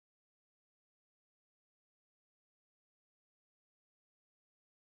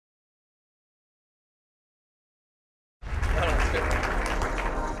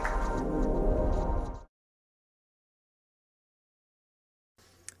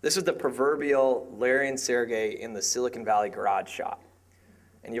This is the proverbial Larry and Sergey in the Silicon Valley garage shop.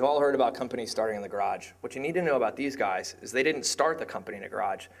 And you've all heard about companies starting in the garage. What you need to know about these guys is they didn't start the company in a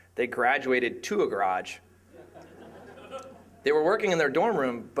garage. They graduated to a garage. They were working in their dorm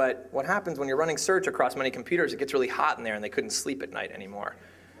room, but what happens when you're running search across many computers, it gets really hot in there and they couldn't sleep at night anymore.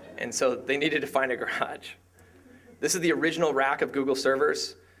 And so they needed to find a garage. This is the original rack of Google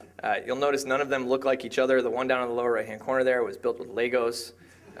servers. You'll notice none of them look like each other. The one down in the lower right-hand corner there was built with Legos.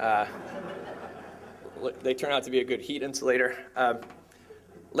 They turn out to be a good heat insulator.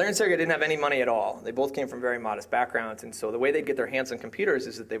 Larry and Sergey didn't have any money at all. They both came from very modest backgrounds, and so the way they'd get their hands on computers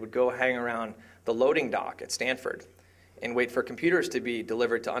is that they would go hang around the loading dock at Stanford and wait for computers to be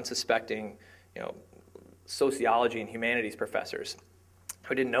delivered to unsuspecting, sociology and humanities professors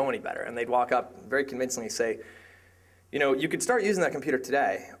who didn't know any better. And they'd walk up very convincingly say, you could start using that computer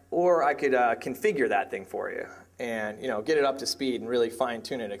today, or I could configure that thing for you and get it up to speed and really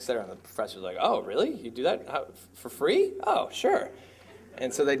fine-tune it, et cetera. And the professor's like, oh, really? You do that for free? Oh, sure.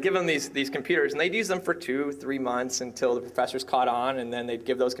 And so they'd give them these computers, and they'd use them for 2-3 months until the professors caught on, and then they'd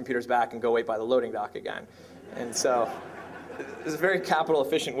give those computers back and go wait by the loading dock again. And so it was a very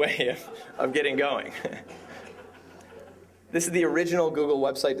capital-efficient way of getting going. This is the original Google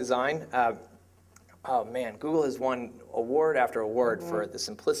website design. Oh man, Google has won award after award for the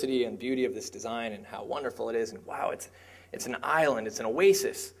simplicity and beauty of this design and how wonderful it is. And wow, it's an island, it's an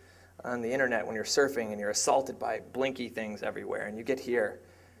oasis on the internet when you're surfing and you're assaulted by blinky things everywhere, and you get here.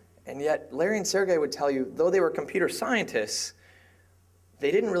 And yet, Larry and Sergey would tell you, though they were computer scientists, they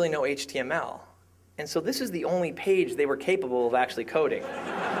didn't really know HTML. And so this is the only page they were capable of actually coding.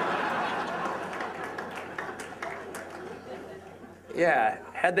 Yeah,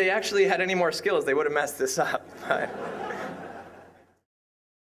 had they actually had any more skills, they would have messed this up.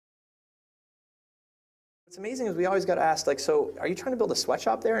 What's amazing is we always got asked, so are you trying to build a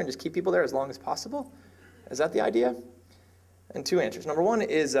sweatshop there and just keep people there as long as possible? Is that the idea? And 2 answers. Number 1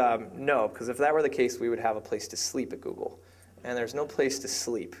 is no, because if that were the case, we would have a place to sleep at Google. And there's no place to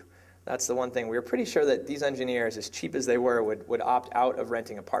sleep. That's the one thing. We were pretty sure that these engineers, as cheap as they were, would opt out of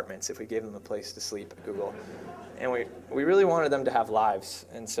renting apartments if we gave them a place to sleep at Google. And we really wanted them to have lives.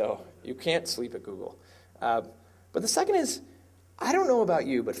 And so you can't sleep at Google. But the second is, I don't know about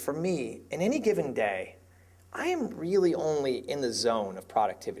you, but for me, in any given day, I am really only in the zone of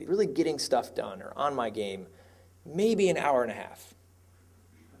productivity, really getting stuff done or on my game, maybe an hour and a half.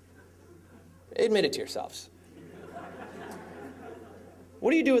 Admit it to yourselves.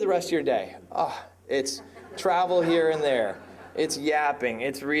 What do you do with the rest of your day? It's travel here and there. It's yapping.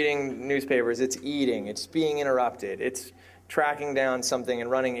 It's reading newspapers. It's eating. It's being interrupted. It's tracking down something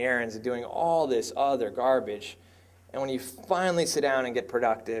and running errands and doing all this other garbage. And when you finally sit down and get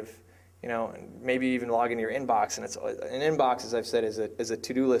productive, and maybe even log into your inbox, and an inbox, as I've said, is a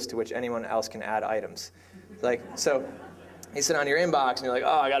to-do list to which anyone else can add items. So you sit on your inbox and you're like,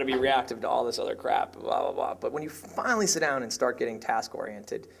 I got to be reactive to all this other crap, blah, blah, blah. But when you finally sit down and start getting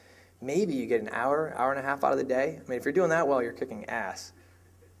task-oriented, maybe you get an hour, hour and a half out of the day. I mean, if you're doing that well, you're kicking ass.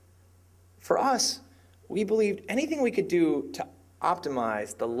 For us, we believed anything we could do to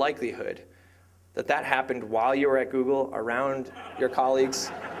optimize the likelihood that happened while you were at Google, around your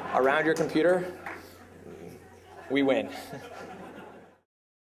colleagues, around your computer, we win.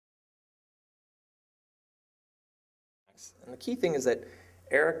 And the key thing is that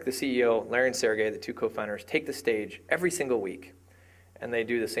Eric, the CEO, Larry and Sergey, the 2 co-founders, take the stage every single week, and they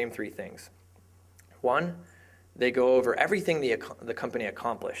do the same 3 things. 1, they go over everything the company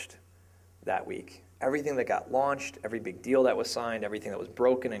accomplished that week, everything that got launched, every big deal that was signed, everything that was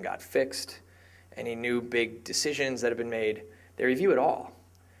broken and got fixed, any new big decisions that have been made. They review it all.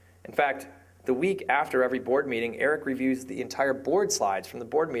 In fact, the week after every board meeting, Eric reviews the entire board slides from the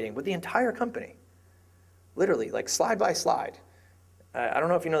board meeting with the entire company. Literally, slide by slide. I don't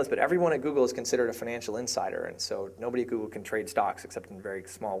know if you know this, but everyone at Google is considered a financial insider, and so nobody at Google can trade stocks except in very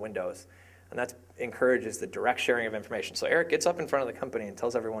small windows. And that encourages the direct sharing of information. So Eric gets up in front of the company and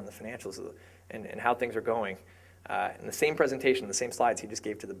tells everyone the financials and how things are going. In the same presentation, the same slides he just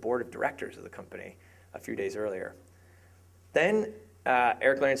gave to the board of directors of the company a few days earlier. Then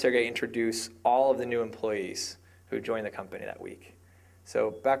Eric, Larry, and Sergey introduce all of the new employees who joined the company that week.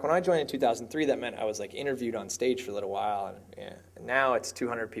 So back when I joined in 2003, that meant I was interviewed on stage for a little while. And now it's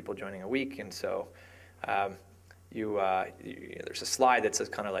 200 people joining a week. And so there's a slide that says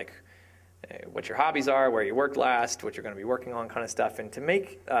kind of what your hobbies are, where you worked last, what you're going to be working on kind of stuff. And to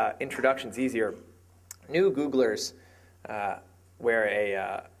make introductions easier, new Googlers wear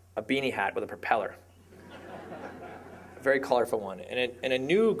a beanie hat with a propeller. A very colorful one. And a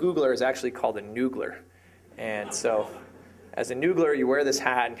new Googler is actually called a Noogler. And so As a noogler, you wear this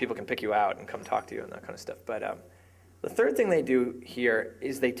hat and people can pick you out and come talk to you and that kind of stuff. But the third thing they do here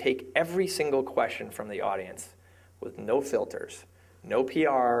is they take every single question from the audience with no filters, no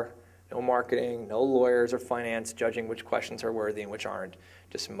PR, no marketing, no lawyers or finance judging which questions are worthy and which aren't.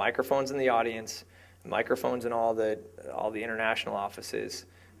 Just microphones in the audience, microphones in all the international offices,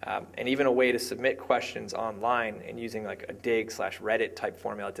 and even a way to submit questions online and using like a dig/Reddit type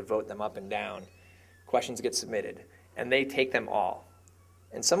formula to vote them up and down. Questions get submitted, and they take them all.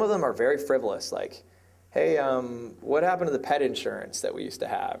 And some of them are very frivolous, like, hey, what happened to the pet insurance that we used to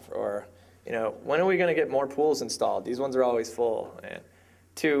have? Or, you know, when are we going to get more pools installed? These ones are always full. And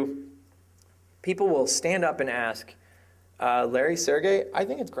two, people will stand up and ask, Larry, Sergey, I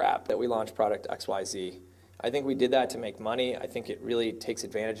think it's crap that we launched product XYZ. I think we did that to make money. I think it really takes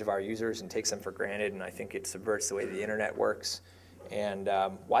advantage of our users and takes them for granted, and I think it subverts the way the internet works. And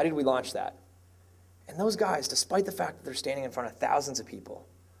why did we launch that? And those guys, despite the fact that they're standing in front of thousands of people,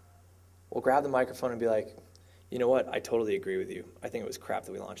 will grab the microphone and be like, you know what, I totally agree with you. I think it was crap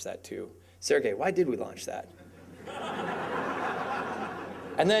that we launched that too. Sergey, why did we launch that?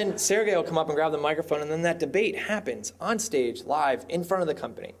 And then Sergey will come up and grab the microphone, and then that debate happens on stage, live, in front of the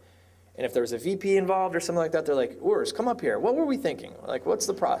company. And if there was a VP involved or something like that, they're like, Urs, come up here. What were we thinking? Like, what's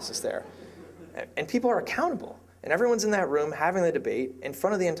the process there? And people are accountable. And everyone's in that room having the debate in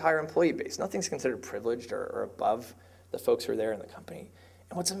front of the entire employee base. Nothing's considered privileged or above the folks who are there in the company.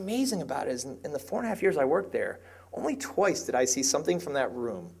 And what's amazing about it is in the 4.5 years I worked there, only twice did I see something from that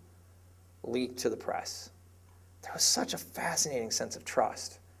room leak to the press. There was such a fascinating sense of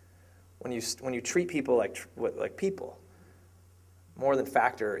trust when you treat people like people, more than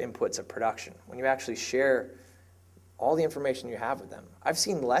factor inputs of production. When you actually share all the information you have with them. I've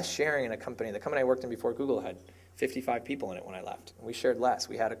seen less sharing in a company. The company I worked in before Google had 55 people in it when I left. And we shared less.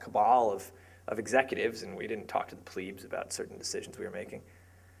 We had a cabal of executives, and we didn't talk to the plebes about certain decisions we were making.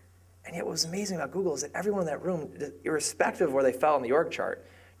 And yet what was amazing about Google is that everyone in that room, irrespective of where they fell on the org chart,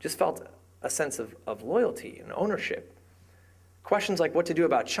 just felt a sense of loyalty and ownership. Questions like what to do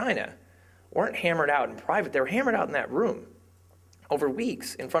about China weren't hammered out in private. They were hammered out in that room over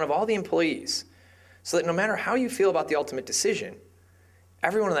weeks in front of all the employees, so that no matter how you feel about the ultimate decision,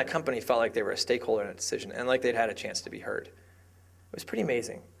 everyone in that company felt like they were a stakeholder in a decision and like they'd had a chance to be heard. It was pretty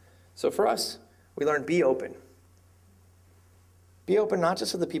amazing. So for us, we learned be open. Be open not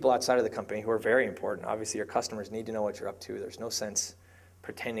just with the people outside of the company who are very important. Obviously, your customers need to know what you're up to. There's no sense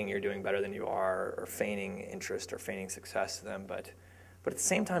pretending you're doing better than you are or feigning interest or feigning success to them. But at the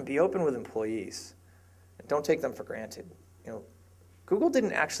same time, be open with employees. And don't take them for granted. You know, Google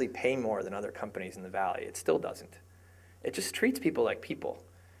didn't actually pay more than other companies in the Valley. It still doesn't. It just treats people like people.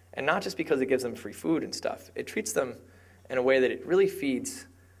 And not just because it gives them free food and stuff. It treats them in a way that it really feeds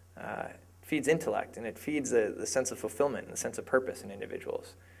intellect, and it feeds the sense of fulfillment and the sense of purpose in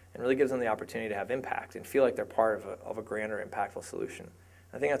individuals, and really gives them the opportunity to have impact and feel like they're part of a grander, impactful solution.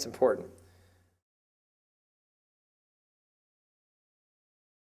 I think that's important.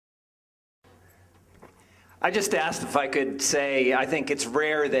 I just asked if I could say, I think it's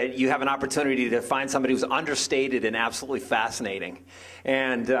rare that you have an opportunity to find somebody who's understated and absolutely fascinating.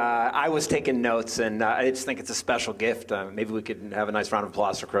 And I was taking notes, and I just think it's a special gift. Maybe we could have a nice round of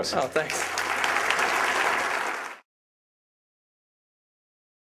applause for Chris. Oh, thanks.